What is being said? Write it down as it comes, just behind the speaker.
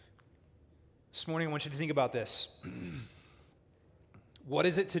This morning, I want you to think about this. What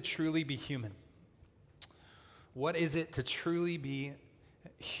is it to truly be human? What is it to truly be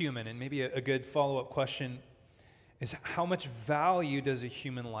human? And maybe a good follow-up question is, how much value does a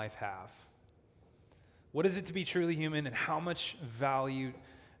human life have? What is it to be truly human, and how much value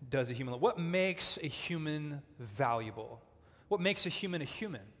does a human life? What makes a human valuable? What makes a human a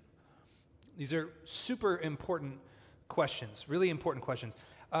human? These are super important questions, really important questions.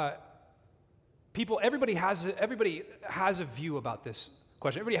 Everybody has a view about this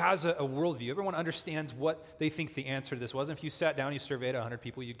question. Everybody has a worldview. Everyone understands what they think the answer to this was. And if you sat down, you surveyed 100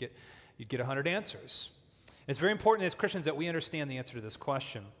 people, you'd get 100 answers. And it's very important as Christians that we understand the answer to this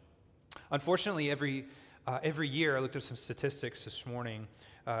question. Unfortunately, every year, I looked up some statistics this morning.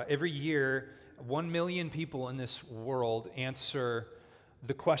 Every year, 1 million people in this world answer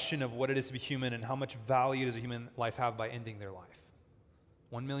the question of what it is to be human and how much value does a human life have by ending their life.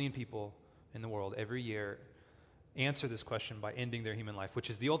 1 million people in the world every year answer this question by ending their human life, which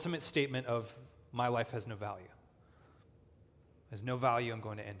is the ultimate statement of my life has no value. Has no value, I'm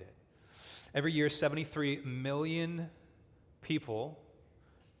going to end it. Every year, 73 million people,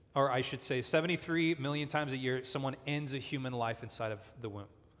 or I should say 73 million times a year, someone ends a human life inside of the womb.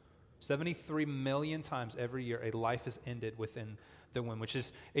 73 million times every year, a life is ended within the womb, which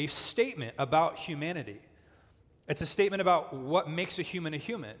is a statement about humanity. It's a statement about what makes a human a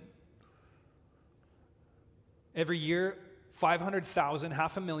human. Every year, 500,000,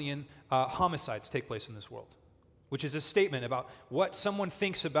 500,000 homicides take place in this world, which is a statement about what someone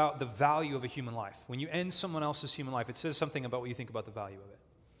thinks about the value of a human life. When you end someone else's human life, it says something about what you think about the value of it.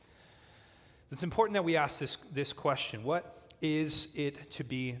 So it's important that we ask this question. What is it to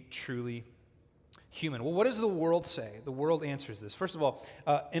be truly human? Well, what does the world say? The world answers this. First of all,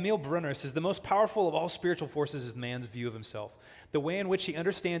 Emil Brunner says, the most powerful of all spiritual forces is man's view of himself, the way in which he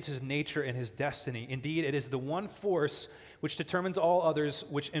understands his nature and his destiny. Indeed, it is the one force which determines all others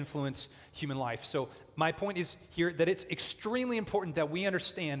which influence human life. So my point is here that it's extremely important that we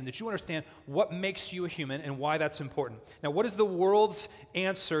understand and that you understand what makes you a human and why that's important. Now, what is the world's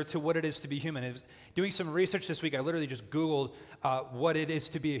answer to what it is to be human? I was doing some research this week. I literally just Googled what it is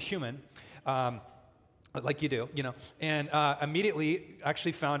to be a human. Like you do, and immediately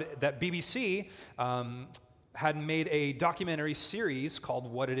actually found that BBC had made a documentary series called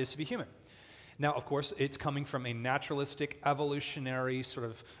What It Is to Be Human. Now, of course, it's coming from a naturalistic, evolutionary,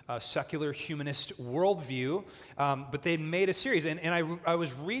 sort of secular humanist worldview, but they made a series, and I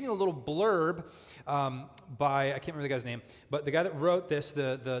was reading a little blurb by, I can't remember the guy's name, but the guy that wrote this,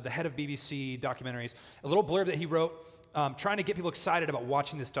 the head of BBC documentaries, a little blurb that he wrote trying to get people excited about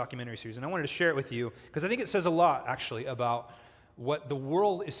watching this documentary series. And I wanted to share it with you because I think it says a lot, actually, about what the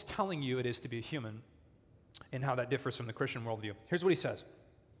world is telling you it is to be a human and how that differs from the Christian worldview. Here's what he says.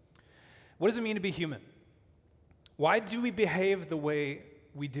 What does it mean to be human? Why do we behave the way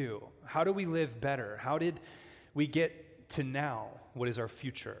we do? How do we live better? How did we get to now? What is our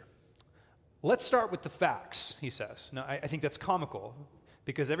future? Let's start with the facts, he says. Now, I think that's comical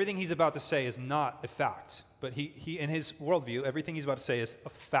because everything he's about to say is not a fact. But he in his worldview, everything he's about to say is a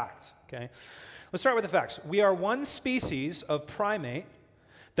fact, okay? Let's start with the facts. We are one species of primate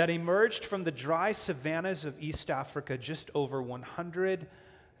that emerged from the dry savannas of East Africa just over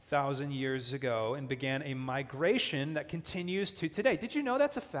 100,000 years ago and began a migration that continues to today. Did you know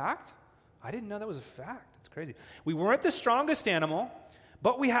that's a fact? I didn't know that was a fact. It's crazy. We weren't the strongest animal,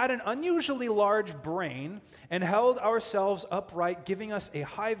 but we had an unusually large brain and held ourselves upright, giving us a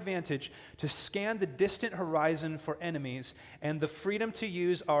high vantage to scan the distant horizon for enemies and the freedom to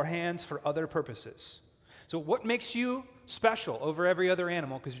use our hands for other purposes. So what makes you special over every other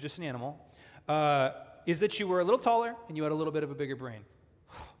animal, because you're just an animal, is that you were a little taller and you had a little bit of a bigger brain.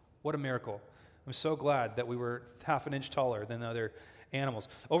 What a miracle. I'm so glad that we were half an inch taller than the other animals.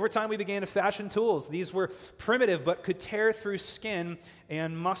 Over time, we began to fashion tools. These were primitive but could tear through skin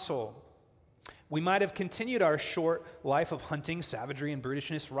and muscle. We might have continued our short life of hunting, savagery, and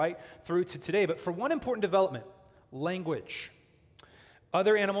brutishness right through to today, but for one important development, language.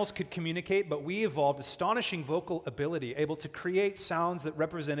 Other animals could communicate, but we evolved astonishing vocal ability, able to create sounds that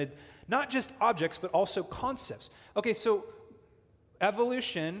represented not just objects, but also concepts. Okay, so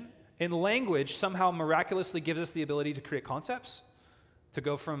evolution in language somehow miraculously gives us the ability to create concepts, to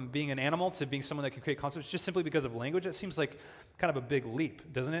go from being an animal to being someone that can create concepts just simply because of language. That seems like kind of a big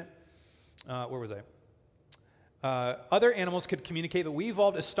leap, doesn't it? Where was I? Other animals could communicate, but we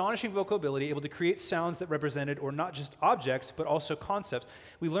evolved astonishing vocal ability, able to create sounds that represented or not just objects, but also concepts.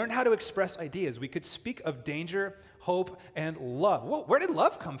 We learned how to express ideas. We could speak of danger, hope, and love. Whoa, where did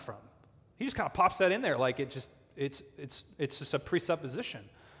love come from? He just kind of pops that in there like it's just a presupposition.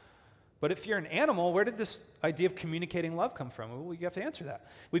 But if you're an animal, where did this idea of communicating love come from? Well, you have to answer that.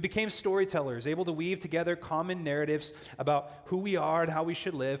 We became storytellers, able to weave together common narratives about who we are and how we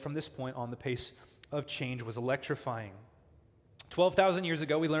should live. From this point on, the pace of change was electrifying. 12,000 years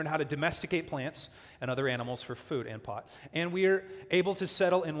ago, we learned how to domesticate plants and other animals for food and pot. And we are able to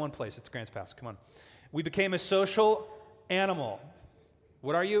settle in one place. It's Grants Pass. Come on. We became a social animal.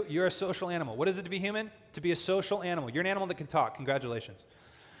 What are you? You're a social animal. What is it to be human? To be a social animal. You're an animal that can talk. Congratulations.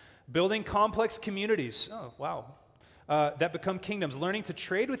 Building complex communities. Oh, wow. That become kingdoms. Learning to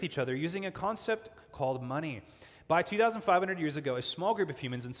trade with each other using a concept called money. By 2,500 years ago, a small group of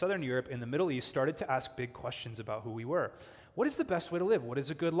humans in Southern Europe and the Middle East started to ask big questions about who we were. What is the best way to live? What is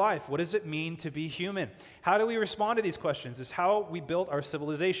a good life? What does it mean to be human? How do we respond to these questions? Is how we built our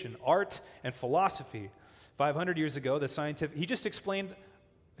civilization, art and philosophy. 500 years ago, he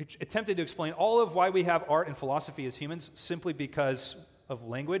attempted to explain all of why we have art and philosophy as humans simply because of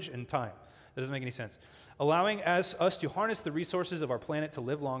language and time. That doesn't make any sense. Allowing us to harness the resources of our planet to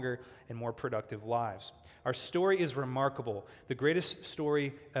live longer and more productive lives. Our story is remarkable, the greatest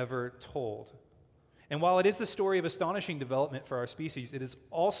story ever told. And while it is the story of astonishing development for our species, it is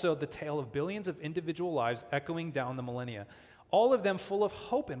also the tale of billions of individual lives echoing down the millennia, all of them full of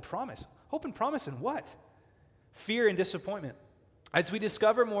hope and promise. Hope and promise in what? Fear and disappointment. As we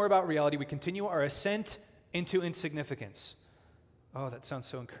discover more about reality, we continue our ascent into insignificance. Oh, that sounds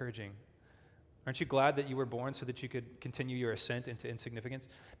so encouraging. Aren't you glad that you were born so that you could continue your ascent into insignificance?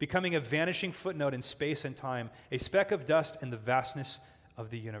 Becoming a vanishing footnote in space and time, a speck of dust in the vastness of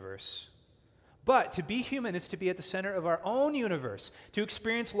the universe. But to be human is to be at the center of our own universe, to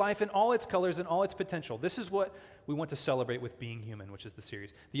experience life in all its colors and all its potential. This is what we want to celebrate with Being Human, which is the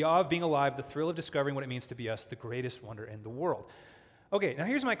series. The awe of being alive, the thrill of discovering what it means to be us, the greatest wonder in the world. Okay, now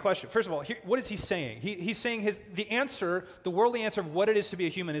here's my question. First of all, what is he saying? He's saying the worldly answer of what it is to be a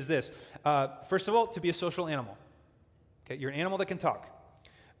human is this. First of all, to be a social animal. Okay, you're an animal that can talk.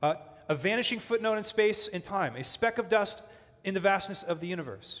 A vanishing footnote in space and time, a speck of dust in the vastness of the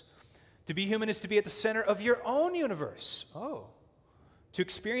universe. To be human is to be at the center of your own universe. Oh. To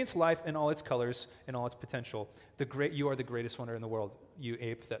experience life in all its colors and all its potential. You are the greatest wonder in the world. You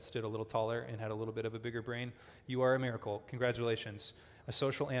ape that stood a little taller and had a little bit of a bigger brain. You are a miracle. Congratulations. A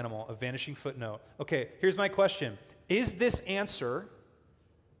social animal, a vanishing footnote. Okay, here's my question. Is this answer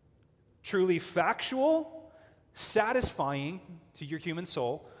truly factual, satisfying to your human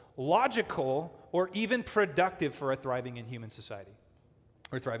soul, logical, or even productive for a thriving human society?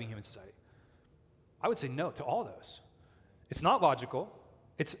 I would say no to all those. It's not logical.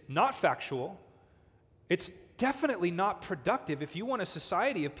 It's not factual. It's definitely not productive if you want a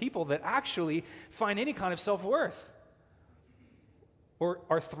society of people that actually find any kind of self-worth or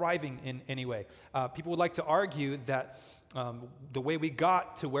are thriving in any way. People would like to argue that the way we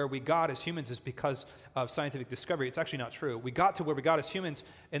got to where we got as humans is because of scientific discovery. It's actually not true. We got to where we got as humans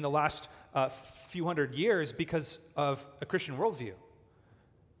in the last few hundred years because of a Christian worldview.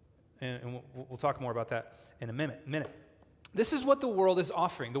 And we'll talk more about that in a minute. This is what the world is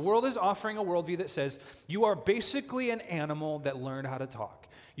offering. The world is offering a worldview that says you are basically an animal that learned how to talk.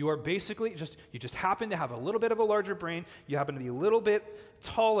 You are basically you just happen to have a little bit of a larger brain. You happen to be a little bit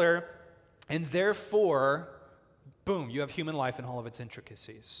taller, and therefore, boom, you have human life in all of its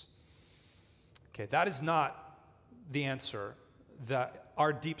intricacies. Okay, that is not the answer that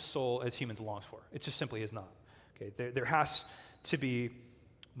our deep soul as humans longs for. It just simply is not. Okay, there has to be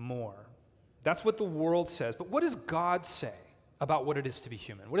more. That's what the world says. But what does God say about what it is to be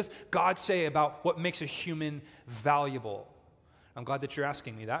human? What does God say about what makes a human valuable? I'm glad that you're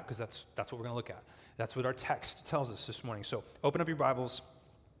asking me that because that's what we're going to look at. That's what our text tells us this morning. So open up your Bibles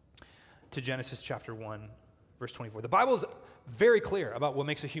to Genesis chapter 1, verse 24. The Bible is very clear about what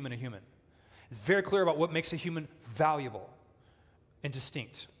makes a human a human. It's very clear about what makes a human valuable and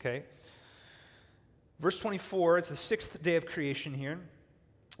distinct, okay? Verse 24, it's the sixth day of creation here.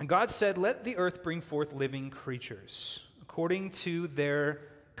 And God said, "Let the earth bring forth living creatures, according to their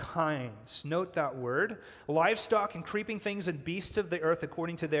kinds." Note that word. Livestock and creeping things and beasts of the earth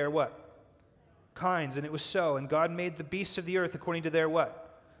according to their what? Kinds. And it was so. And God made the beasts of the earth according to their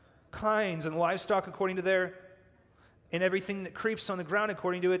what? Kinds. And livestock according to their, and everything that creeps on the ground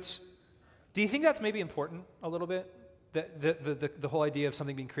according to its. Do you think that's maybe important a little bit? The whole idea of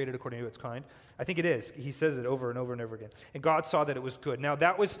something being created according to its kind? I think it is. He says it over and over and over again. And God saw that it was good. Now,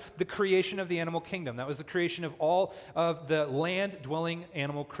 that was the creation of the animal kingdom. That was the creation of all of the land-dwelling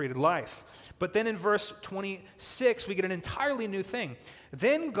animal-created life. But then in verse 26, we get an entirely new thing.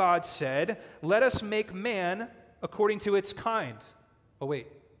 Then God said, "Let us make man according to its kind." Oh, wait.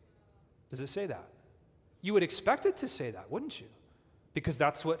 Does it say that? You would expect it to say that, wouldn't you? because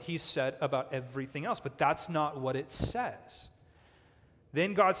that's what he said about everything else. But that's not what it says.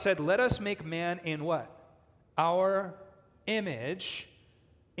 Then God said, let us make man in what? Our image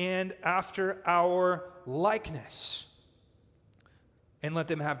and after our likeness. And let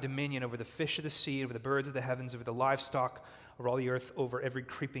them have dominion over the fish of the sea, over the birds of the heavens, over the livestock, over all the earth, over every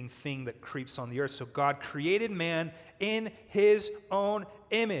creeping thing that creeps on the earth. So God created man in his own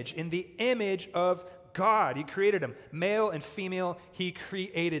image, in the image of God. He created them. Male and female, he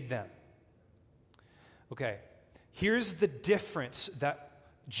created them. Okay, here's the difference that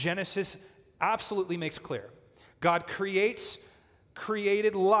Genesis absolutely makes clear. God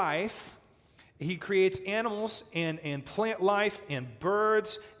created life. He creates animals and plant life and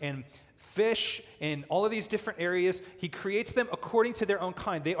birds and fish and all of these different areas. He creates them according to their own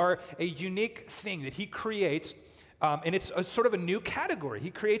kind. They are a unique thing that he creates, and it's a sort of a new category.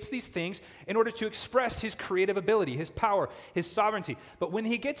 He creates these things in order to express his creative ability, his power, his sovereignty. But when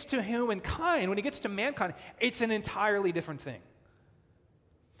he gets to humankind, when he gets to mankind, it's an entirely different thing.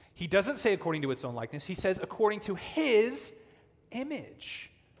 He doesn't say according to its own likeness. He says according to his image.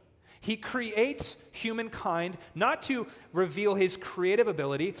 He creates humankind not to reveal his creative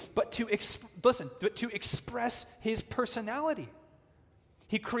ability, but to express his personality.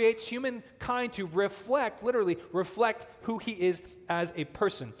 He creates humankind to literally reflect who he is as a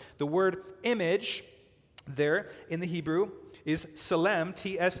person. The word image there in the Hebrew is tselem,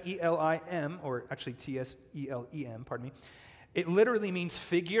 T-S-E-L-I-M, or actually T-S-E-L-E-M, pardon me. It literally means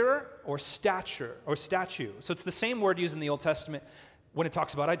figure or stature or statue. So it's the same word used in the Old Testament when it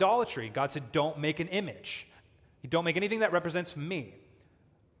talks about idolatry. God said, don't make an image. You don't make anything that represents me.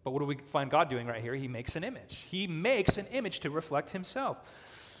 But what do we find God doing right here? He makes an image. He makes an image to reflect himself.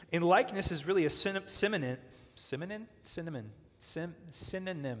 And likeness is really a synonym. I'm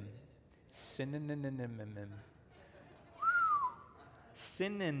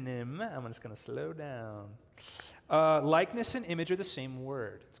just going to slow down. Likeness and image are the same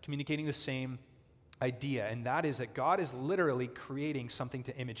word. It's communicating the same idea, and that is that God is literally creating something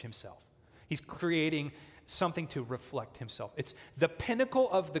to image himself. He's creating something to reflect himself. It's the pinnacle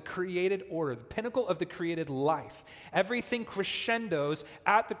of the created order, the pinnacle of the created life. Everything crescendos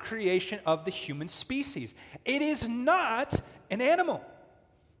at the creation of the human species. It is not an animal.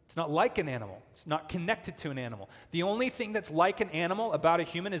 It's not like an animal. It's not connected to an animal. The only thing that's like an animal about a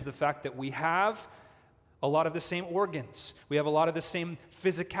human is the fact that we have a lot of the same organs. We have a lot of the same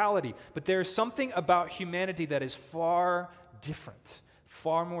physicality. But there's something about humanity that is far different,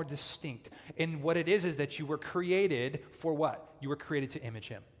 far more distinct. And what it is that you were created for what? You were created to image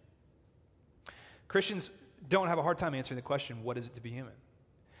him. Christians don't have a hard time answering the question, what is it to be human?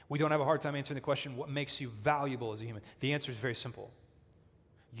 We don't have a hard time answering the question, what makes you valuable as a human? The answer is very simple.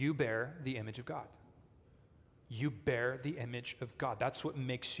 You bear the image of God. You bear the image of God. That's what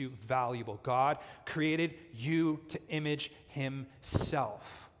makes you valuable. God created you to image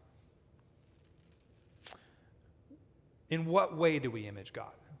himself. In what way do we image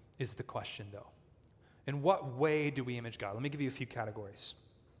God is the question, though. In what way do we image God? Let me give you a few categories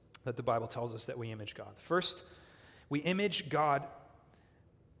that the Bible tells us that we image God. First, we image God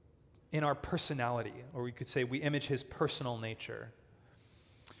in our personality, or we could say we image his personal nature.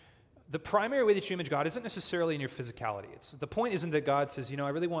 The primary way that you image God isn't necessarily in your physicality. The point isn't that God says, I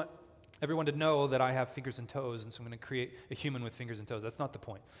really want everyone to know that I have fingers and toes, and so I'm going to create a human with fingers and toes. That's not the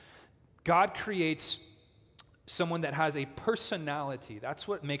point. God creates someone that has a personality. That's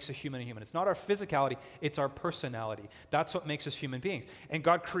what makes a human a human. It's not our physicality, it's our personality. That's what makes us human beings. And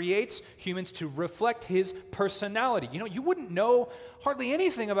God creates humans to reflect his personality. You wouldn't know hardly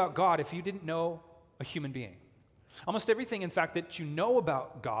anything about God if you didn't know a human being. Almost everything, in fact, that you know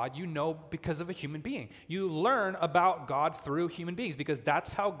about God, you know because of a human being. You learn about God through human beings because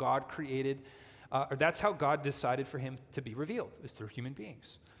that's how God created, or that's how God decided for him to be revealed, is through human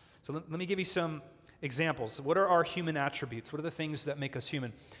beings. So let me give you some examples. What are our human attributes? What are the things that make us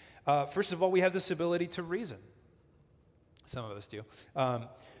human? First of all, we have this ability to reason. Some of us do.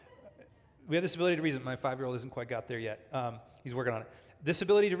 We have this ability to reason. My 5-year-old hasn't quite got there yet. He's working on it. This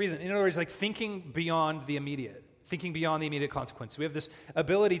ability to reason, in other words, like thinking beyond the immediate. Thinking beyond the immediate consequence. We have this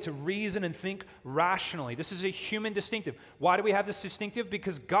ability to reason and think rationally. This is a human distinctive. Why do we have this distinctive?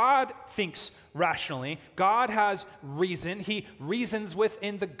 Because God thinks rationally. God has reason. He reasons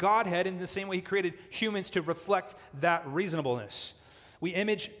within the Godhead in the same way he created humans to reflect that reasonableness. We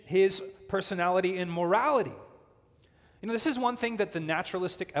image his personality in morality. This is one thing that the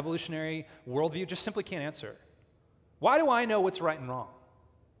naturalistic evolutionary worldview just simply can't answer. Why do I know what's right and wrong?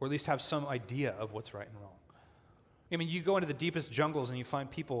 Or at least have some idea of what's right and wrong? You go into the deepest jungles and you find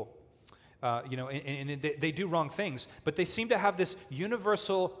people and they do wrong things, but they seem to have this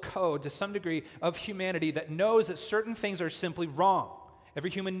universal code to some degree of humanity that knows that certain things are simply wrong. Every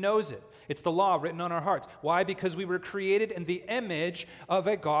human knows it. It's the law written on our hearts. Why? Because we were created in the image of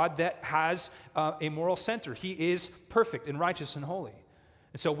a God that has a moral center. He is perfect and righteous and holy.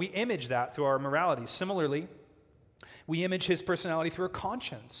 And so we image that through our morality. Similarly, we image his personality through our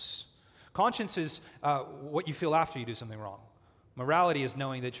conscience. Conscience is what you feel after you do something wrong. Morality is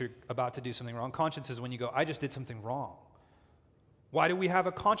knowing that you're about to do something wrong. Conscience is when you go, I just did something wrong. Why do we have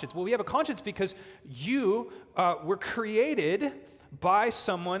a conscience? Well, we have a conscience because you were created by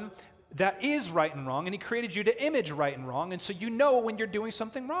someone that is right and wrong, and he created you to image right and wrong, and so you know when you're doing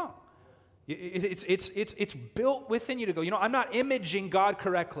something wrong. It's built within you to go, I'm not imaging God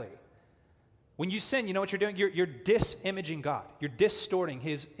correctly. When you sin, you know what you're doing? You're dis-imaging God. You're distorting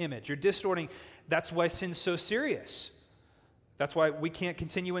his image. You're distorting. That's why sin's so serious. That's why we can't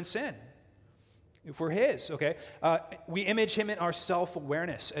continue in sin. If we're his, okay? We image him in our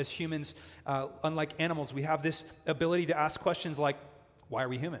self-awareness as humans. Unlike animals, we have this ability to ask questions like, why are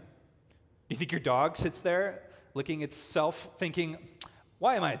we human? Do you think your dog sits there licking itself thinking,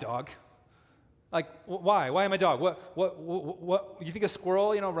 why am I a dog? Like, why? Why am I a dog? What? You think a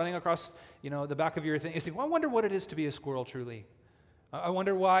squirrel, running across, the back of your thing, you think, well, I wonder what it is to be a squirrel truly. I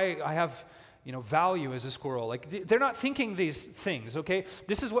wonder why I have value as a squirrel. Like, they're not thinking these things, okay?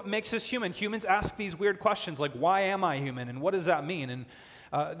 This is what makes us human. Humans ask these weird questions like, why am I human? And what does that mean? And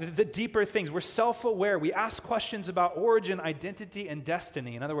the deeper things, we're self-aware. We ask questions about origin, identity, and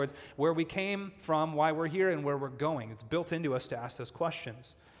destiny. In other words, where we came from, why we're here, and where we're going. It's built into us to ask those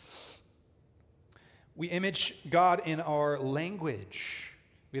questions. We image God in our language.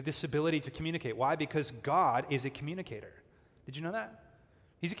 We have this ability to communicate. Why? Because God is a communicator. Did you know that?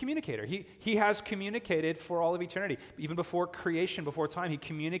 He's a communicator. He has communicated for all of eternity. Even before creation, before time, he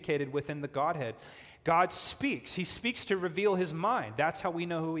communicated within the Godhead. God speaks. He speaks to reveal his mind. That's how we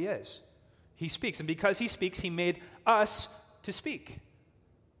know who he is. He speaks. And because he speaks, he made us to speak.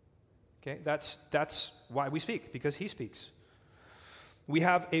 Okay, that's why we speak, because he speaks. We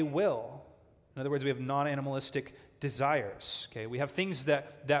have a will. In other words, we have non-animalistic desires. Okay, we have things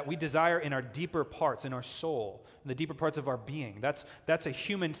that we desire in our deeper parts, in our soul, in the deeper parts of our being. That's a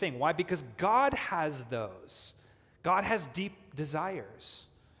human thing. Why? Because God has those. God has deep desires.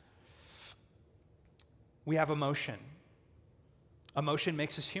 We have emotion. Emotion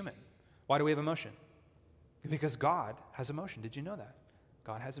makes us human. Why do we have emotion? Because God has emotion. Did you know that?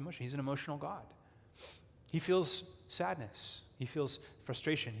 God has emotion. He's an emotional God. He feels sadness. He feels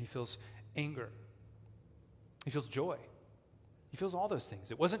frustration. He feels anger. He feels joy. He feels all those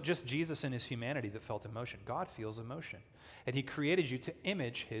things. It wasn't just Jesus in his humanity that felt emotion. God feels emotion. And he created you to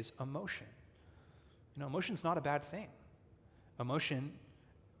image his emotion. Emotion's not a bad thing. Emotion,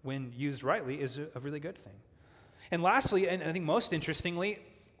 when used rightly, is a really good thing. And lastly, and I think most interestingly,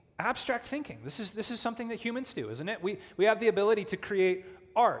 abstract thinking. This is something that humans do, isn't it? We have the ability to create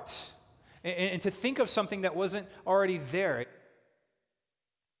art and to think of something that wasn't already there.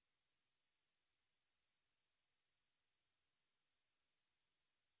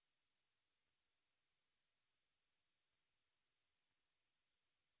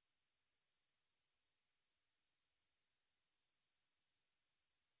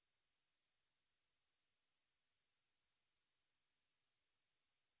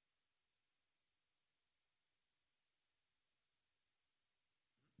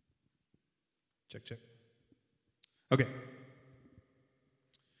 Check. Okay.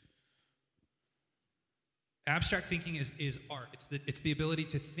 Abstract thinking is art. It's the ability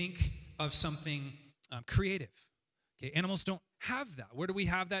to think of something creative. Okay, animals don't have that. Where do we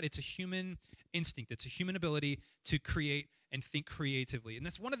have that? It's a human instinct. It's a human ability to create and think creatively. And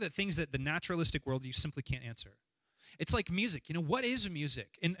that's one of the things that the naturalistic world you simply can't answer. It's like music. What is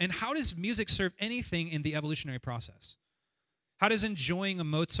music? And how does music serve anything in the evolutionary process? How does enjoying a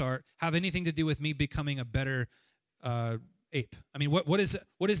Mozart have anything to do with me becoming a better ape? I mean, what does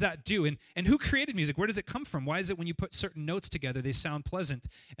that do? And who created music? Where does it come from? Why is it when you put certain notes together, they sound pleasant,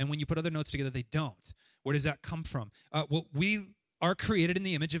 and when you put other notes together, they don't? Where does that come from? Well, we are created in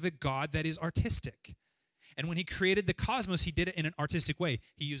the image of a God that is artistic. And when he created the cosmos, he did it in an artistic way.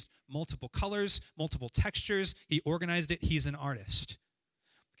 He used multiple colors, multiple textures. He organized it. He's an artist.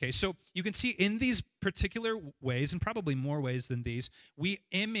 Okay, so you can see in these particular ways, and probably more ways than these, we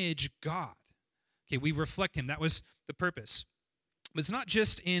image God. Okay, we reflect him. That was the purpose. But it's not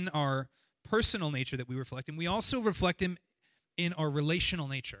just in our personal nature that we reflect him. We also reflect him in our relational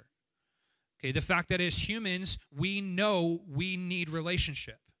nature. Okay, the fact that as humans, we know we need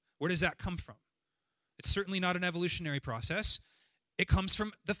relationship. Where does that come from? It's certainly not an evolutionary process. It comes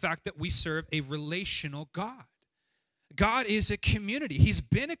from the fact that we serve a relational God. God is a community. He's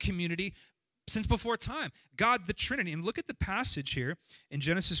been a community since before time. God, the Trinity. And look at the passage here in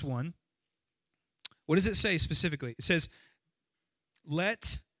Genesis 1. What does it say specifically? It says,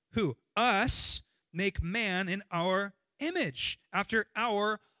 let who? Us make man in our image, after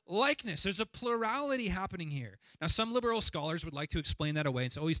our likeness. There's a plurality happening here. Now, some liberal scholars would like to explain that away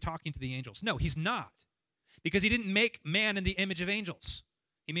and say, oh, he's talking to the angels. No, he's not. Because he didn't make man in the image of angels.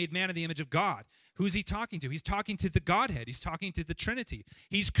 He made man in the image of God. Who's he talking to? He's talking to the Godhead. He's talking to the Trinity.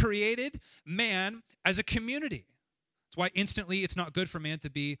 He's created man as a community. That's why instantly it's not good for man to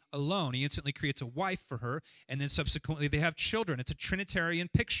be alone. He instantly creates a wife for her, and then subsequently they have children. It's a Trinitarian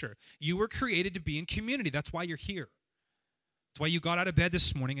picture. You were created to be in community. That's why you're here. That's why you got out of bed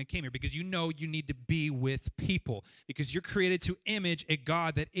this morning and came here, because you know you need to be with people, because you're created to image a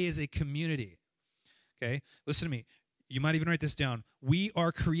God that is a community. Okay? Listen to me. You might even write this down. We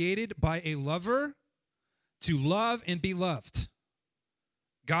are created by a lover to love and be loved.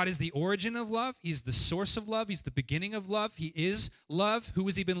 God is the origin of love. He's the source of love. He's the beginning of love. He is love. Who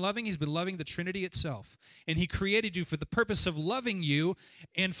has he been loving? He's been loving the Trinity itself. And he created you for the purpose of loving you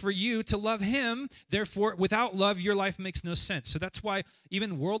and for you to love him. Therefore, without love, your life makes no sense. So that's why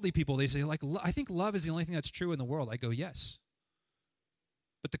even worldly people, they say, like, I think love is the only thing that's true in the world. I go, yes.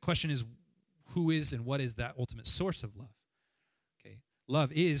 But the question is, who is and what is that ultimate source of love? Okay,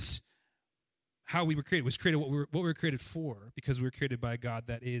 love is how we were created. It was created what we were created for, because we were created by a God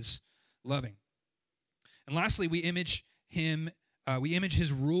that is loving. And lastly, we image him. We image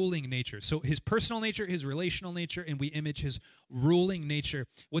his ruling nature. So his personal nature, his relational nature, and we image his ruling nature.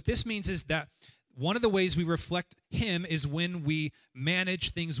 What this means is that one of the ways we reflect him is when we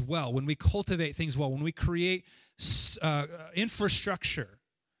manage things well, when we cultivate things well, when we create infrastructure.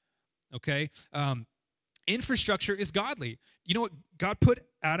 Okay? Infrastructure is godly. You know what? God put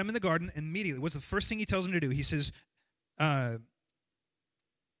Adam in the garden immediately. What's the first thing he tells him to do? He says, have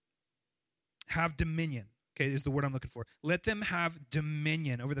dominion. Okay, is the word I'm looking for. Let them have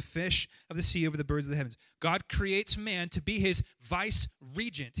dominion over the fish of the sea, over the birds of the heavens. God creates man to be his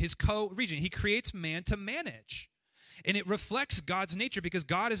vice-regent, his co-regent. He creates man to manage. And it reflects God's nature, because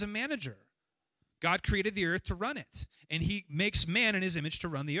God is a manager. God created the earth to run it. And he makes man in his image to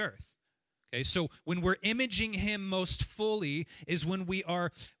run the earth. Okay, so when we're imaging him most fully is when we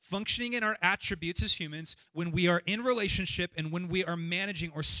are functioning in our attributes as humans, when we are in relationship, and when we are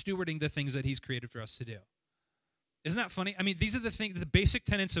managing or stewarding the things that he's created for us to do. Isn't that funny? I mean, these are the basic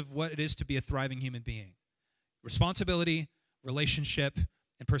tenets of what it is to be a thriving human being. Responsibility, relationship,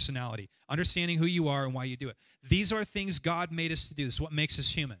 and personality. Understanding who you are and why you do it. These are things God made us to do. This is what makes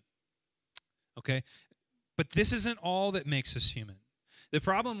us human. Okay? But this isn't all that makes us human. The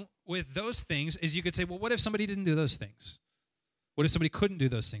problem with those things is you could say, well, what if somebody didn't do those things? What if somebody couldn't do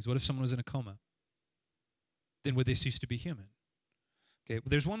those things? What if someone was in a coma? Then would they cease to be human? Okay, well,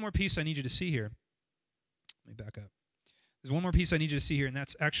 there's one more piece I need you to see here. Let me back up. There's one more piece I need you to see here, and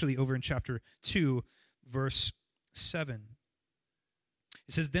that's actually over in chapter 2, verse 7.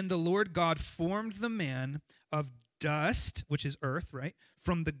 It says, then the Lord God formed the man of dust, which is earth, right,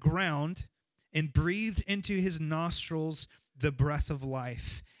 from the ground, and breathed into his nostrils the breath of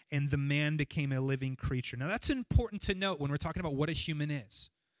life, and the man became a living creature. Now, that's important to note when we're talking about what a human is.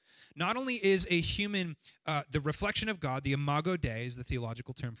 Not only is a human the reflection of God, the imago Dei is the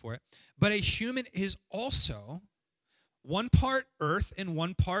theological term for it, but a human is also one part earth and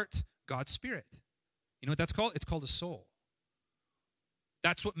one part God's Spirit. You know what that's called? It's called a soul.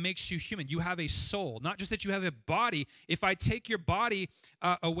 That's what makes you human. You have a soul, not just that you have a body. If I take your body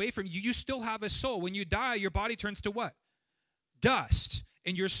away from you, you still have a soul. When you die, your body turns to what? Dust,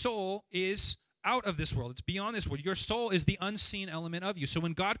 and your soul is out of this world. It's beyond this world. Your soul is the unseen element of you. So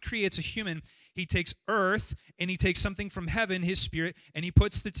when God creates a human, he takes earth and he takes something from heaven, his spirit, and he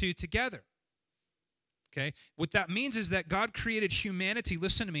puts the two together. Okay? What that means is that God created humanity,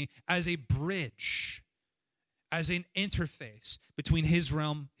 listen to me, as a bridge, as an interface between his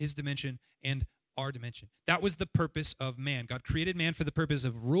realm, his dimension, and our dimension. That was the purpose of man. God created man for the purpose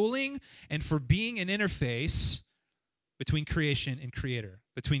of ruling and for being an interface between creation and creator,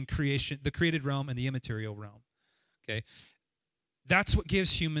 between creation, the created realm, and the immaterial realm. Okay? That's what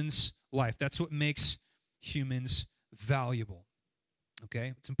gives humans life. That's what makes humans valuable.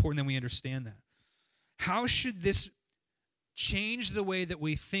 Okay? It's important that we understand that. How should this change the way that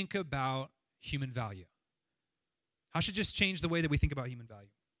we think about human value? How should this change the way that we think about human value?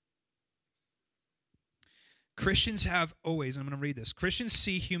 Christians have always, I'm going to read this, Christians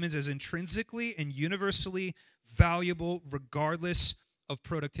see humans as intrinsically and universally valuable regardless of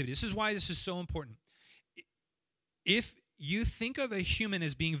productivity. This is why this is so important. If you think of a human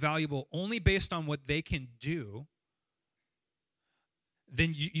as being valuable only based on what they can do,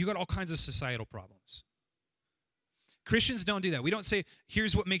 then you got all kinds of societal problems. Christians don't do that. We don't say,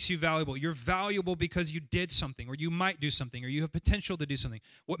 here's what makes you valuable. You're valuable because you did something, or you might do something, or you have potential to do something.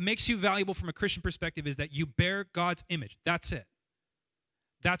 What makes you valuable from a Christian perspective is that you bear God's image. That's it.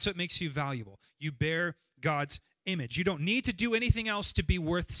 That's what makes you valuable. You bear God's image. You don't need to do anything else to be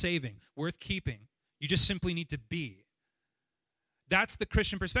worth saving, worth keeping. You just simply need to be. That's the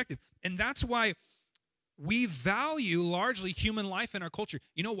Christian perspective. And that's why we value largely human life in our culture.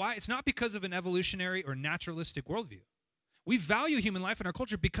 You know why? It's not because of an evolutionary or naturalistic worldview. We value human life in our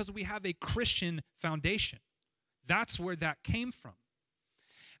culture because we have a Christian foundation. That's where that came from.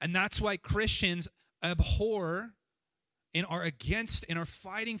 And that's why Christians abhor and are against and are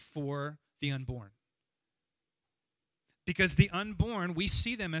fighting for the unborn. Because the unborn, we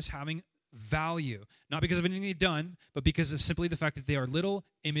see them as having value. Not because of anything they've done, but because of simply the fact that they are little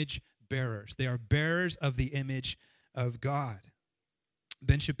image bearers. They are bearers of the image of God.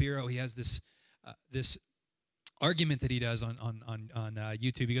 Ben Shapiro, he has this argument that he does on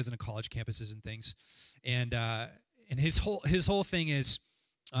YouTube. He goes into college campuses and things, and his whole thing is,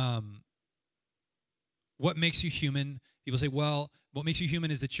 what makes you human? People say, well, what makes you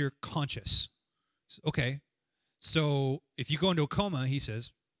human is that you're conscious. Okay, so if you go into a coma, he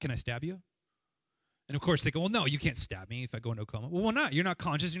says, can I stab you? And of course they go, well, no, you can't stab me if I go into a coma. Well, why not? You're not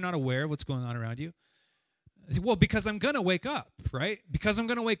conscious. You're not aware of what's going on around you. I say, well, because I'm going to wake up, right? Because I'm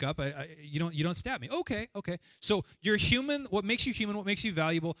going to wake up, you don't stab me. Okay. So you're human. What makes you human, what makes you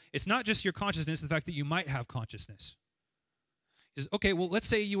valuable, it's not just your consciousness, the fact that you might have consciousness. He says, okay, well, let's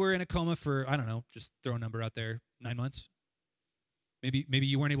say you were in a coma for, I don't know, just throw a number out there, 9 months. Maybe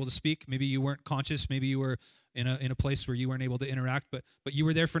you weren't able to speak. Maybe you weren't conscious. Maybe you were in a place where you weren't able to interact, but you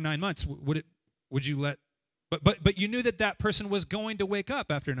were there for 9 months. Would you let, but you knew that person was going to wake up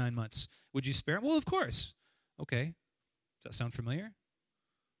after 9 months. Would you spare him? Well, of course. Okay. Does that sound familiar?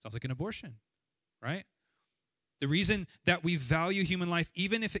 Sounds like an abortion, right? The reason that we value human life,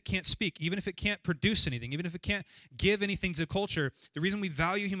 even if it can't speak, even if it can't produce anything, even if it can't give anything to culture, the reason we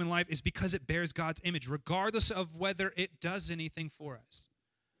value human life is because it bears God's image, regardless of whether it does anything for us.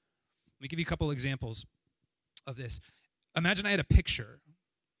 Let me give you a couple examples of this. Imagine I had a picture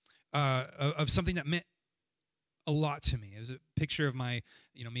of something that meant a lot to me. It was a picture of me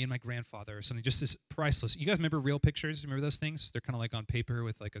and my grandfather or something, just this priceless. You guys remember real pictures? Remember those things? They're kind of like on paper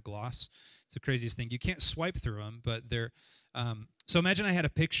with like a gloss. It's the craziest thing. You can't swipe through them, but they're, so imagine I had a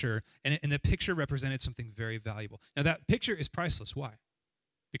picture, and the picture represented something very valuable. Now that picture is priceless. Why?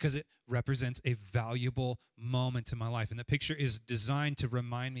 Because it represents a valuable moment in my life, and the picture is designed to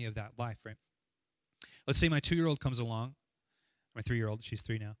remind me of that life, right? Let's say my 2-year-old comes along, my 3-year-old, she's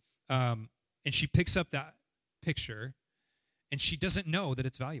 3 now, and she picks up that picture, and she doesn't know that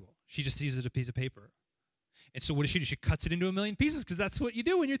it's valuable. She just sees it as a piece of paper. And so what does she do? She cuts it into a million pieces, because that's what you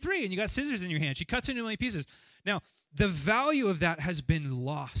do when you're 3 and you got scissors in your hand. She cuts it into a million pieces. Now, the value of that has been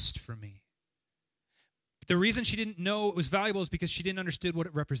lost for me. The reason she didn't know it was valuable is because she didn't understand what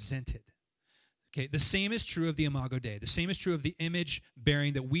it represented. Okay, the same is true of the Imago Dei. The same is true of the image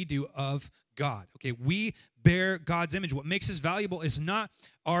bearing that we do of God. Okay, we bear God's image. What makes us valuable is not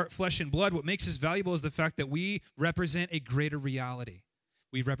our flesh and blood. What makes us valuable is the fact that we represent a greater reality.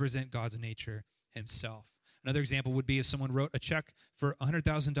 We represent God's nature himself. Another example would be if someone wrote a check for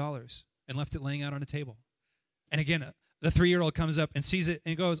 $100,000 and left it laying out on a table. And again, the 3-year-old comes up and sees it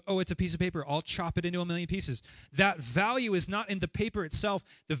and goes, oh, it's a piece of paper. I'll chop it into a million pieces. That value is not in the paper itself.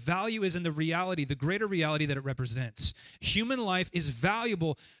 The value is in the reality, the greater reality that it represents. Human life is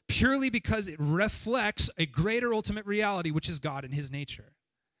valuable purely because it reflects a greater ultimate reality, which is God and his nature.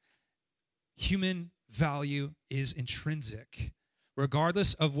 Human value is intrinsic,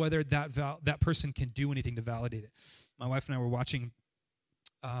 regardless of whether that person can do anything to validate it. My wife and I were watching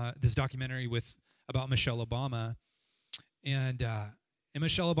this documentary about Michelle Obama, and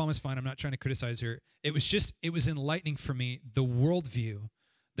Michelle Obama's fine. I'm not trying to criticize her. It was enlightening for me, the worldview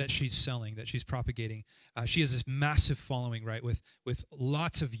that she's selling, that she's propagating. She has this massive following, right, with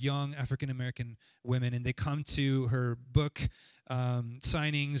lots of young African-American women, and they come to her book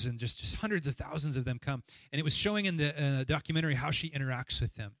signings, and just hundreds of thousands of them come. And it was showing in the documentary how she interacts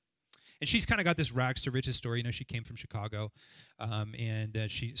with them. And she's kind of got this rags to riches story. You know, she came from Chicago, and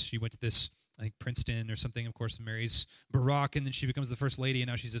she went to this, I think, Princeton or something, of course, marries Barack, and then she becomes the first lady, and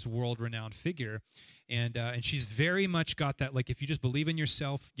now she's this world-renowned figure. And she's very much got that, like, if you just believe in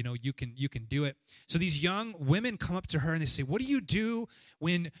yourself, you know, you can do it. So these young women come up to her, and they say, what do you do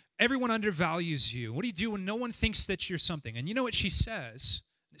when everyone undervalues you? What do you do when no one thinks that you're something? And you know what she says?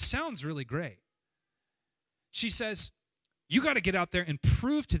 It sounds really great. She says, You got to get out there and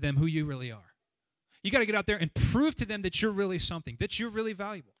prove to them who you really are. You got to get out there and prove to them that you're really something, that you're really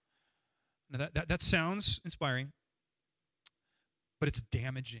valuable. Now that sounds inspiring, but it's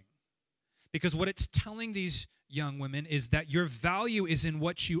damaging. Because what it's telling these young women is that your value is in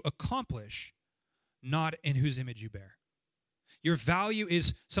what you accomplish, not in whose image you bear. Your value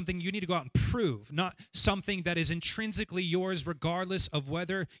is something you need to go out and prove, not something that is intrinsically yours regardless of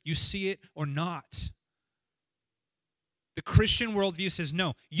whether you see it or not. The Christian worldview says,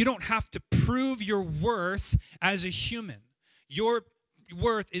 no, you don't have to prove your worth as a human. Your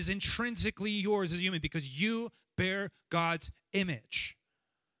worth is intrinsically yours as a human because you bear God's image.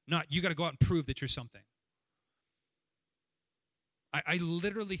 Not, you got to go out and prove that you're something. I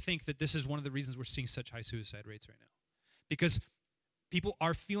literally think that this is one of the reasons we're seeing such high suicide rates right now. Because people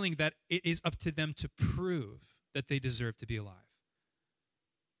are feeling that it is up to them to prove that they deserve to be alive.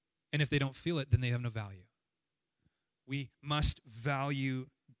 And if they don't feel it, then they have no value. We must value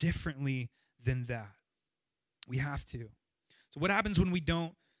differently than that. We have to. So what happens when we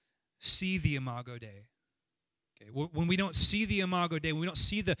don't see the Imago Dei? Okay, when we don't see the Imago Dei, when we don't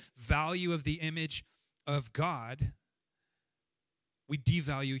see the value of the image of God, we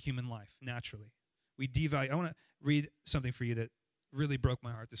devalue human life naturally. We devalue. I want to read something for you that really broke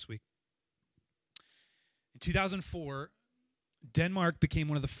my heart this week. In 2004, Denmark became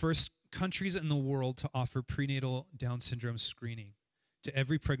one of the first countries in the world to offer prenatal Down syndrome screening to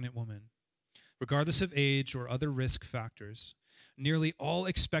every pregnant woman. Regardless of age or other risk factors, nearly all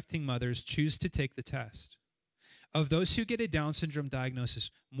expecting mothers choose to take the test. Of those who get a Down syndrome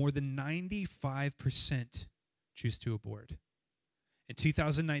diagnosis, more than 95% choose to abort. In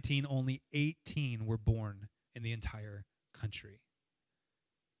 2019, only 18 were born in the entire country.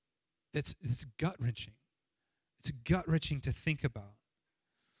 It's gut-wrenching. It's gut-wrenching to think about.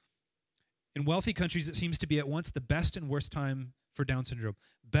 In wealthy countries, it seems to be at once the best and worst time for Down syndrome.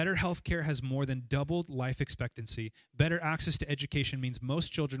 Better health care has more than doubled life expectancy. Better access to education means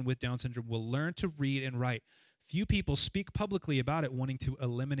most children with Down syndrome will learn to read and write. Few people speak publicly about it wanting to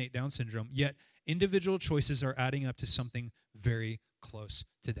eliminate Down syndrome, yet individual choices are adding up to something very close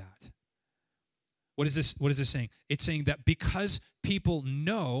to that. What is this saying? It's saying that because people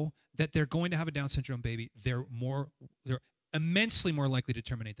know that they're going to have a Down syndrome baby, they're immensely more likely to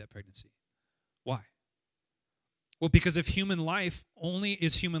terminate that pregnancy. Why? Well, because if human life only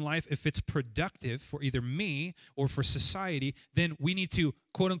is human life if it's productive for either me or for society, then we need to,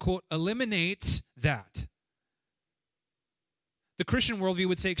 quote unquote, eliminate that. The Christian worldview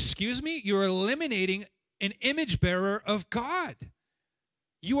would say, excuse me, you're eliminating an image bearer of God.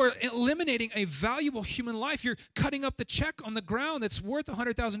 You are eliminating a valuable human life. You're cutting up the check on the ground that's worth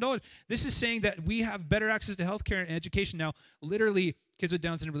 $100,000. This is saying that we have better access to health care and education now. Literally, kids with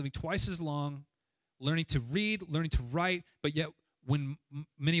Down syndrome are living twice as long, learning to read, learning to write, but yet when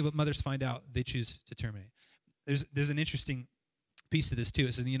many of mothers find out, they choose to terminate. There's an interesting piece to this too.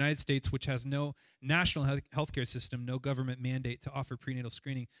 It says in the United States, which has no national healthcare system, no government mandate to offer prenatal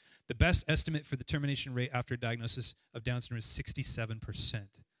screening, the best estimate for the termination rate after a diagnosis of Down syndrome is 67%.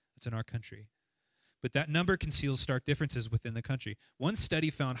 That's in our country. But that number conceals stark differences within the country. One study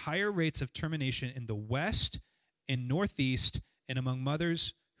found higher rates of termination in the West and Northeast and among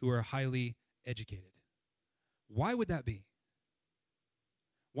mothers who are highly educated. Why would that be?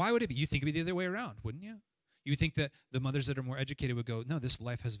 Why would it be? You think it would be the other way around, wouldn't you? You think that the mothers that are more educated would go, no, this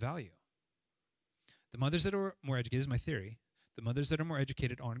life has value. The mothers that are more educated, this is my theory, the mothers that are more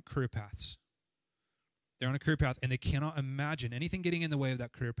educated are on career paths. They're on a career path, and they cannot imagine anything getting in the way of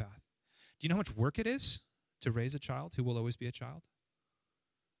that career path. Do you know how much work it is to raise a child who will always be a child?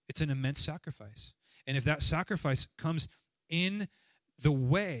 It's an immense sacrifice. And if that sacrifice comes in the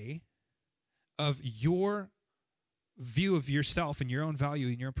way of your view of yourself and your own value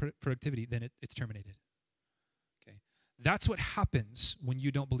and your own productivity, then it's terminated. Okay, that's what happens when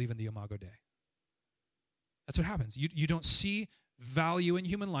you don't believe in the Imago Dei. That's what happens. You don't see value in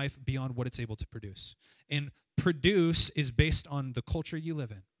human life beyond what it's able to produce. And produce is based on the culture you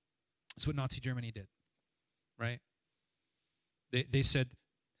live in. That's what Nazi Germany did, right? They said,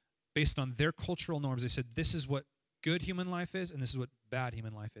 based on their cultural norms, they said, this is what good human life is, and this is what bad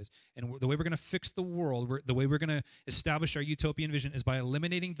human life is. And the way we're going to fix the world, the way we're going to establish our utopian vision is by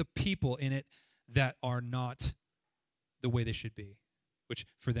eliminating the people in it that are not the way they should be, which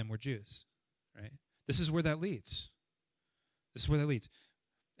for them were Jews, right? This is where that leads. This is where that leads.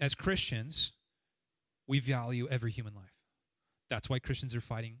 As Christians, we value every human life. That's why Christians are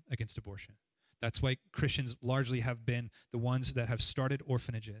fighting against abortion. That's why Christians largely have been the ones that have started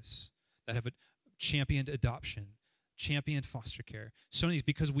orphanages, that have championed adoption, championed foster care. So many,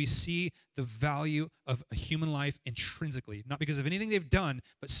 because we see the value of a human life intrinsically, not because of anything they've done,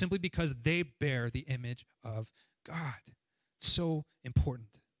 but simply because they bear the image of God. It's so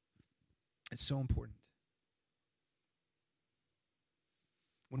important. It's so important.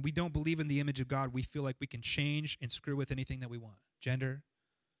 When we don't believe in the image of God, we feel like we can change and screw with anything that we want. Gender,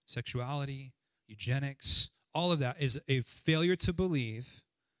 sexuality, eugenics, all of that is a failure to believe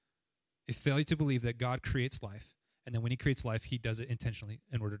that God creates life, and then when he creates life, he does it intentionally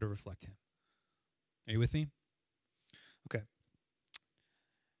in order to reflect him. Are you with me? Okay.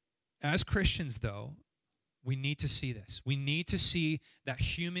 As Christians, though, we need to see this. We need to see that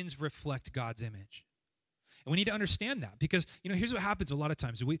humans reflect God's image. And we need to understand that because, here's what happens a lot of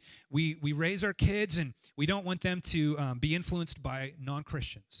times. We raise our kids and we don't want them to be influenced by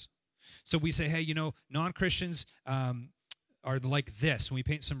non-Christians. So we say, hey, non-Christians are like this. And we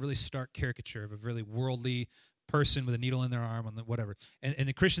paint some really stark caricature of a really worldly person with a needle in their arm on the whatever. And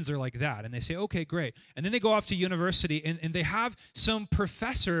the Christians are like that. And they say, okay, great. And then they go off to university and they have some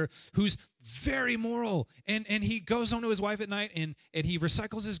professor who's very moral. And he goes home to his wife at night and he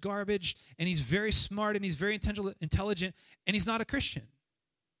recycles his garbage and he's very smart and he's very intelligent and he's not a Christian.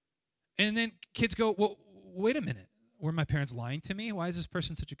 And then kids go, well, wait a minute. Were my parents lying to me? Why is this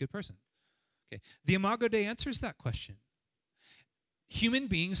person such a good person? Okay. The Imago Dei answers that question. Human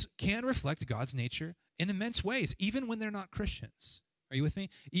beings can reflect God's nature in immense ways, even when they're not Christians. Are you with me?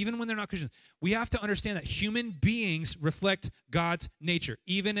 Even when they're not Christians. We have to understand that human beings reflect God's nature,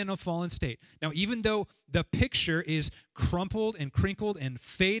 even in a fallen state. Now, even though the picture is crumpled and crinkled and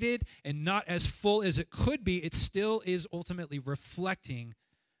faded and not as full as it could be, it still is ultimately reflecting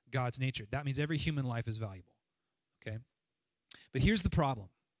God's nature. That means every human life is valuable. Okay? But here's the problem.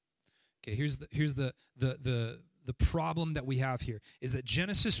 Okay, here's the problem that we have here is that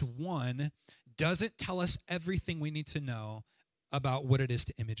Genesis 1 doesn't tell us everything we need to know about what it is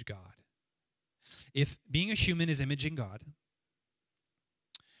to image God. If being a human is imaging God,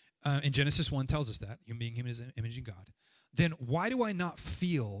 and Genesis 1 tells us that, being human is imaging God, then why do I not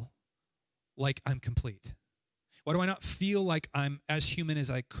feel like I'm complete? Why do I not feel like I'm as human as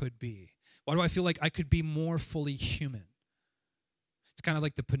I could be? Why do I feel like I could be more fully human? It's kind of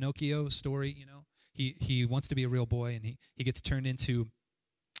like the Pinocchio story, He wants to be a real boy, and he gets turned into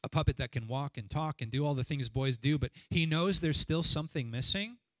a puppet that can walk and talk and do all the things boys do, but he knows there's still something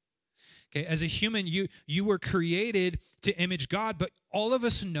missing. Okay, as a human, you were created to image God, but all of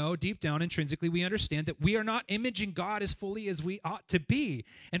us know deep down intrinsically, we understand that we are not imaging God as fully as we ought to be.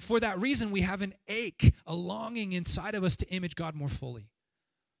 And for that reason, we have an ache, a longing inside of us to image God more fully.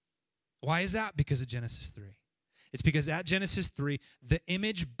 Why is that? Because of Genesis 3. It's because at Genesis 3, the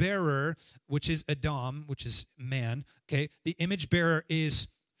image bearer, which is Adam, which is man, okay, the image bearer is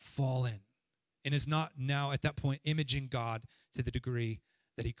fallen and is not now at that point imaging God to the degree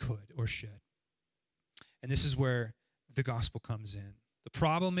that he could or should. And this is where the gospel comes in. The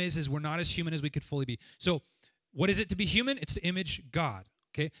problem is we're not as human as we could fully be. So what is it to be human? It's to image God,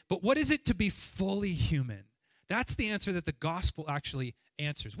 okay? But what is it to be fully human? That's the answer that the gospel actually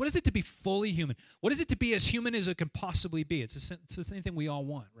answers. What is it to be fully human? What is it to be as human as it can possibly be? It's the same thing we all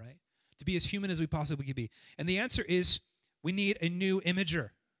want, right? To be as human as we possibly can be. And the answer is we need a new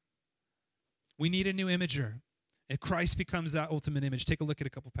imager. We need a new imager. And Christ becomes that ultimate image. Take a look at a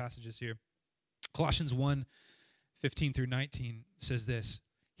couple passages here. Colossians 1:15-19 says this.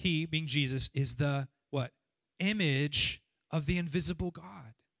 He, being Jesus, is the, what? Image of the invisible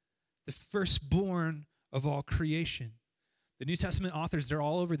God, the firstborn of all creation. The New Testament authors, they're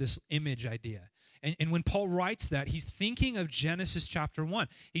all over this image idea. And when Paul writes that, he's thinking of Genesis chapter 1.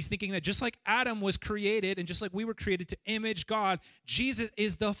 He's thinking that just like Adam was created and just like we were created to image God, Jesus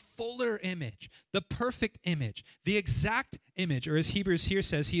is the fuller image, the perfect image, the exact image, or as Hebrews here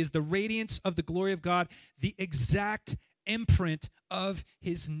says, he is the radiance of the glory of God, the exact imprint of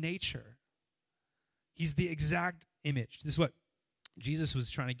his nature. He's the exact image. This is what Jesus was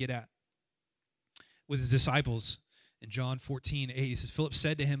trying to get at with his disciples in John 14:8. He says, Philip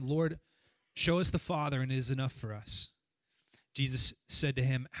said to him, Lord, show us the Father, and it is enough for us. Jesus said to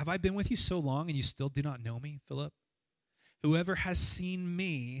him, have I been with you so long, and you still do not know me, Philip? Whoever has seen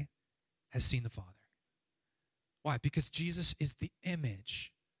me has seen the Father. Why? Because Jesus is the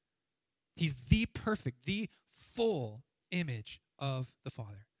image. He's the perfect, the full image of the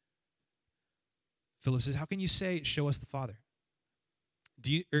Father. Philip says, how can you say, show us the Father?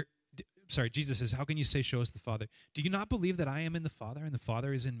 Jesus says, how can you say, show us the Father? Do you not believe that I am in the Father and the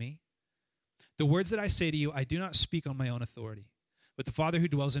Father is in me? The words that I say to you, I do not speak on my own authority, but the Father who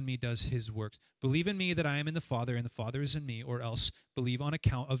dwells in me does his works. Believe in me that I am in the Father and the Father is in me, or else believe on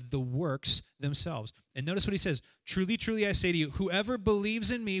account of the works themselves. And notice what he says, truly, truly, I say to you, whoever believes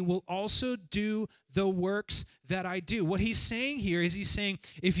in me will also do the works that I do. What he's saying here is he's saying,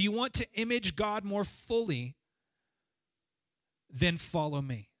 if you want to image God more fully, then follow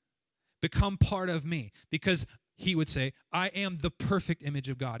me. Become part of me, because he would say, I am the perfect image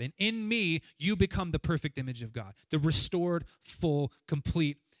of God. And in me, you become the perfect image of God, the restored, full,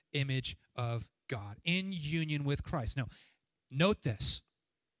 complete image of God in union with Christ. Now, note this.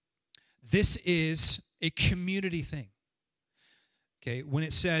 This is a community thing. Okay, when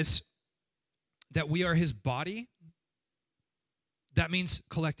it says that we are his body, that means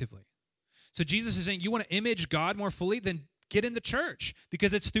collectively. So Jesus is saying, you want to image God more fully? Then get in the church,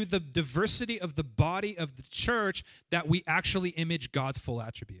 because it's through the diversity of the body of the church that we actually image God's full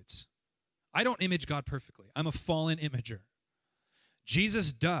attributes. I don't image God perfectly. I'm a fallen imager.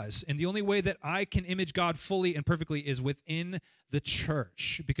 Jesus does, and the only way that I can image God fully and perfectly is within the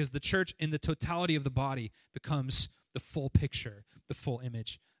church, because the church in the totality of the body becomes the full picture, the full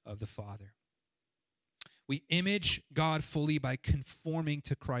image of the Father. We image God fully by conforming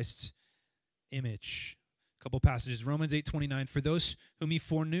to Christ's image. Couple passages. Romans 8:29. For those whom he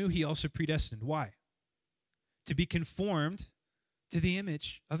foreknew, he also predestined. Why? To be conformed to the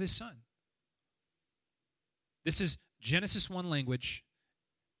image of his Son. This is Genesis 1 language,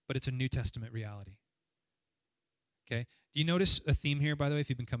 but it's a New Testament reality. Okay? Do you notice a theme here, by the way, if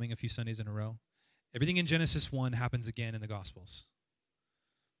you've been coming a few Sundays in a row? Everything in Genesis 1 happens again in the Gospels.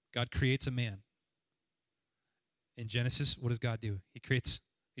 God creates a man. In Genesis, what does God do?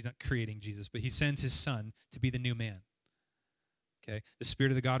 He's not creating Jesus, but he sends his Son to be the new man. Okay? The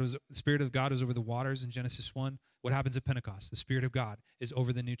Spirit of God was over the waters in Genesis 1. What happens at Pentecost? The Spirit of God is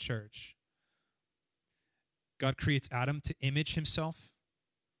over the new church. God creates Adam to image himself.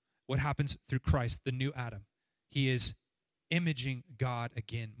 What happens through Christ, the new Adam? He is imaging God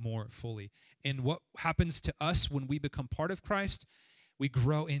again more fully. And what happens to us when we become part of Christ? We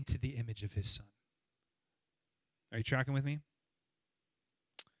grow into the image of his Son. Are you tracking with me?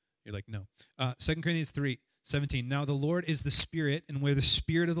 You're like, no. 2 Corinthians 3:17. Now the Lord is the Spirit, and where the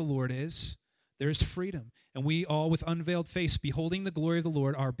Spirit of the Lord is, there is freedom. And we all, with unveiled face, beholding the glory of the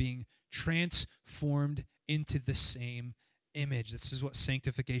Lord, are being transformed into the same image. This is what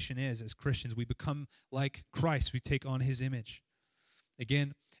sanctification is. As Christians, we become like Christ. We take on his image.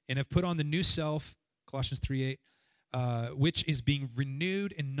 Again, and have put on the new self, Colossians 3:8, which is being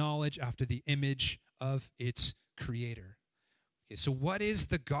renewed in knowledge after the image of its creator. Okay, so what is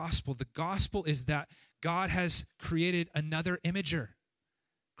the gospel? The gospel is that God has created another imager,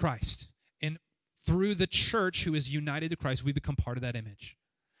 Christ. And through the church who is united to Christ, we become part of that image.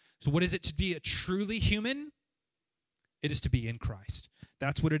 So what is it to be a truly human? It is to be in Christ.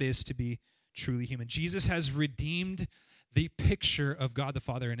 That's what it is to be truly human. Jesus has redeemed the picture of God the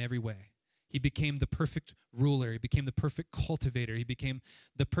Father in every way. He became the perfect ruler. He became the perfect cultivator. He became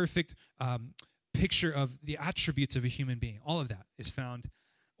the perfect picture of the attributes of a human being. All of that is found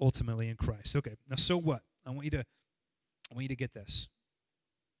ultimately in Christ. Okay, now so what? I want you to get this.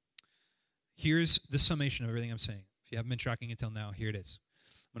 Here's the summation of everything I'm saying. If you haven't been tracking until now, here it is.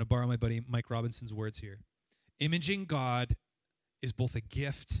 I'm going to borrow my buddy Mike Robinson's words here. Imaging God is both a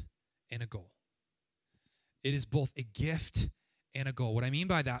gift and a goal. It is both a gift and a goal. What I mean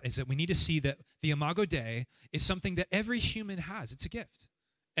by that is that we need to see that the Imago Dei is something that every human has. It's a gift.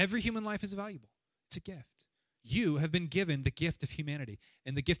 Every human life is valuable. It's a gift. You have been given the gift of humanity,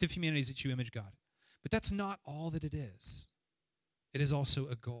 and the gift of humanity is that you image God. But that's not all that it is. It is also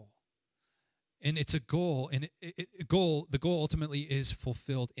a goal. And it's a goal, and the goal ultimately is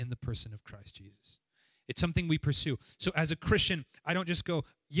fulfilled in the person of Christ Jesus. It's something we pursue. So as a Christian, I don't just go,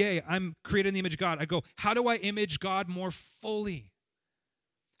 yay, I'm created in the image of God. I go, how do I image God more fully?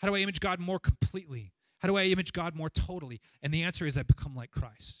 How do I image God more completely? How do I image God more totally? And the answer is I become like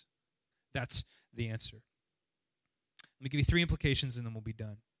Christ. That's the answer. Let me give you 3 implications and then we'll be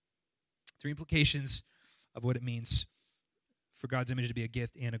done. 3 implications of what it means for God's image to be a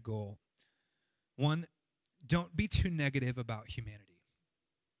gift and a goal. 1, don't be too negative about humanity.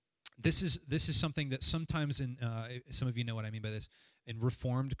 This is something that sometimes some of you know what I mean by this, in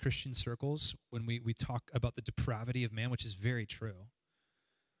Reformed Christian circles, when we talk about the depravity of man, which is very true.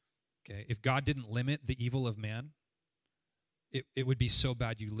 Okay, if God didn't limit the evil of man, it would be so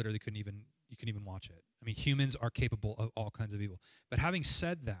bad you literally couldn't even watch it. I mean, humans are capable of all kinds of evil. But having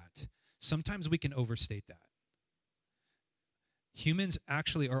said that, sometimes we can overstate that. Humans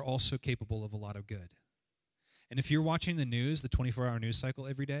actually are also capable of a lot of good. And if you're watching the news, the 24-hour news cycle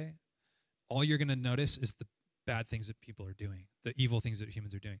every day, all you're going to notice is bad things that people are doing, the evil things that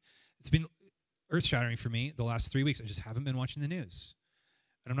humans are doing. It's been earth-shattering for me the last 3 weeks. I just haven't been watching the news.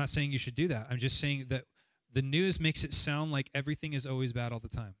 And I'm not saying you should do that. I'm just saying that the news makes it sound like everything is always bad all the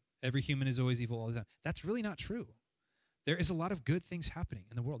time. Every human is always evil all the time. That's really not true. There is a lot of good things happening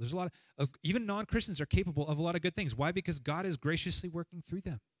in the world. There's a lot of even non-Christians are capable of a lot of good things. Why? Because God is graciously working through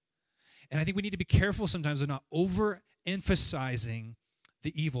them. And I think we need to be careful sometimes of not overemphasizing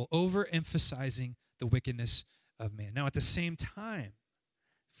the evil, overemphasizing the wickedness of man. Now, at the same time,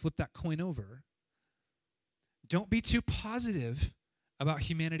 flip that coin over. Don't be too positive about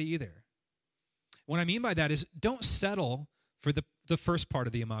humanity either. What I mean by that is don't settle for the first part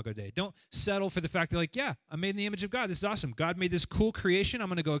of the Imago Dei. Don't settle for the fact that, like, yeah, I'm made in the image of God. This is awesome. God made this cool creation. I'm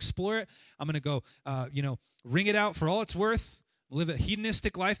going to go explore it. I'm going to go, wring it out for all it's worth. Live a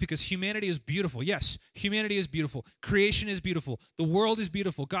hedonistic life because humanity is beautiful. Yes, humanity is beautiful. Creation is beautiful. The world is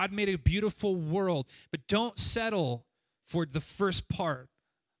beautiful. God made a beautiful world. But don't settle for the first part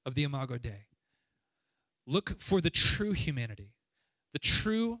of the Imago Dei. Look for the true humanity, the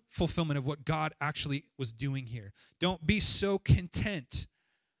true fulfillment of what God actually was doing here. Don't be so content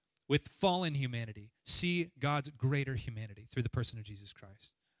with fallen humanity. See God's greater humanity through the person of Jesus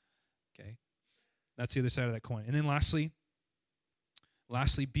Christ. Okay? That's the other side of that coin. And then lastly,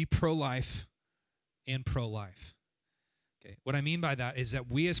 be pro-life and pro-life. Okay? What I mean by that is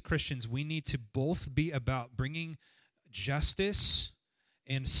that we as Christians, we need to both be about bringing justice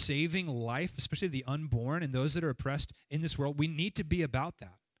and saving life, especially the unborn and those that are oppressed in this world. We need to be about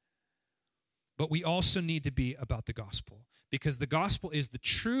that. But we also need to be about the gospel, because the gospel is the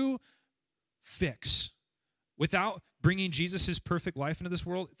true fix. Without bringing Jesus' perfect life into this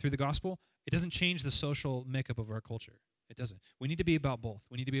world through the gospel, it doesn't change the social makeup of our culture. It doesn't. We need to be about both.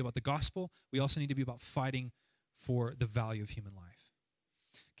 We need to be about the gospel. We also need to be about fighting for the value of human life.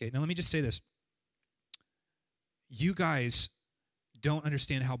 Okay, now let me just say this. You guys don't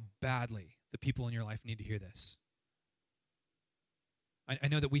understand how badly the people in your life need to hear this. I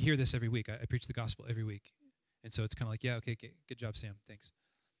know that we hear this every week. I preach the gospel every week. And so it's kind of like, yeah, okay, good job, Sam. Thanks.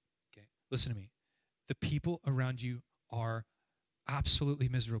 Okay, listen to me. The people around you are absolutely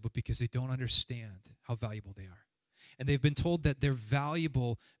miserable because they don't understand how valuable they are. And they've been told that they're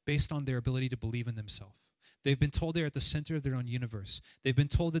valuable based on their ability to believe in themselves. They've been told they're at the center of their own universe. They've been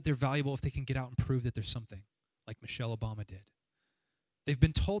told that they're valuable if they can get out and prove that there's something, like Michelle Obama did. They've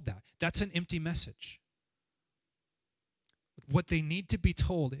been told that. That's an empty message. What they need to be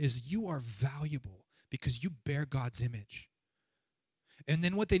told is you are valuable because you bear God's image. And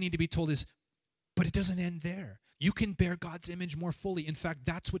then what they need to be told is, but it doesn't end there. You can bear God's image more fully. In fact,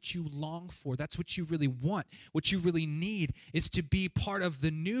 that's what you long for. That's what you really want. What you really need is to be part of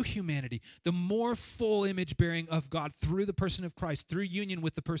the new humanity, the more full image bearing of God through the person of Christ, through union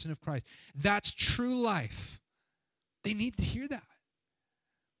with the person of Christ. That's true life. They need to hear that.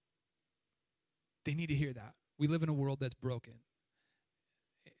 They need to hear that. We live in a world that's broken,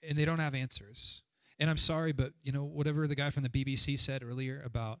 and they don't have answers. And I'm sorry, but whatever the guy from the BBC said earlier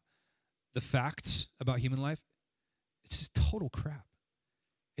about the facts about human life, it's just total crap.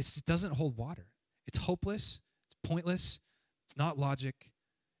 It just doesn't hold water. It's hopeless. It's pointless. It's not logic.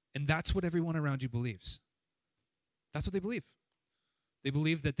 And that's what everyone around you believes. That's what they believe. They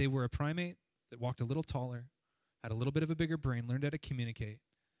believe that they were a primate that walked a little taller, had a little bit of a bigger brain, learned how to communicate,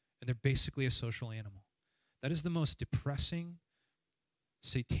 and they're basically a social animal. That is the most depressing,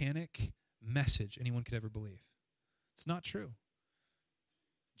 satanic message anyone could ever believe. It's not true.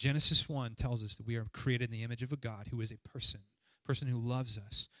 Genesis 1 tells us that we are created in the image of a God who is a person who loves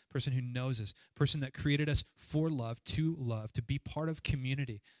us, person who knows us, person that created us for love, to be part of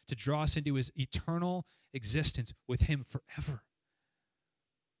community, to draw us into his eternal existence with him forever.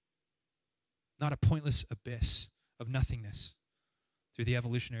 Not a pointless abyss of nothingness through the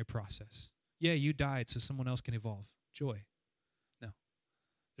evolutionary process. Yeah, you died so someone else can evolve. Joy. No.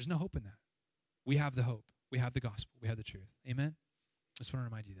 There's no hope in that. We have the hope. We have the gospel. We have the truth. Amen? I just want to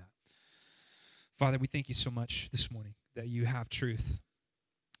remind you that. Father, we thank you so much this morning that you have truth.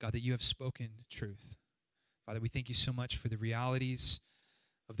 God, that you have spoken truth. Father, we thank you so much for the realities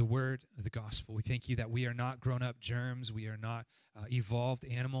of the word of the gospel. We thank you that we are not grown-up germs. We are not evolved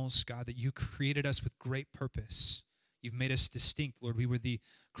animals. God, that you created us with great purpose. You've made us distinct, Lord. We were the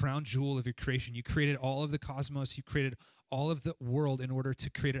crown jewel of your creation. You created all of the cosmos. You created all of the world in order to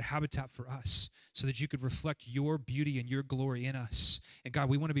create a habitat for us so that you could reflect your beauty and your glory in us. And God,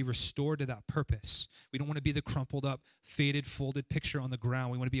 we want to be restored to that purpose. We don't want to be the crumpled up, faded, folded picture on the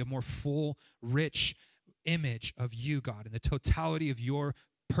ground. We want to be a more full, rich image of you, God, and the totality of your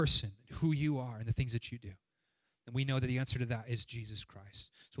person, who you are, and the things that you do. And we know that the answer to that is Jesus Christ.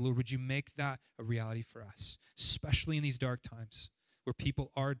 So, Lord, would you make that a reality for us, especially in these dark times where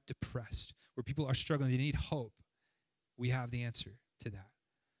people are depressed, where people are struggling, they need hope. We have the answer to that.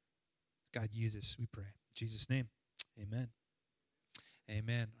 God, use us, we pray. In Jesus' name, amen.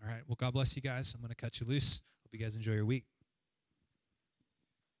 Amen. All right. Well, God bless you guys. I'm going to cut you loose. Hope you guys enjoy your week.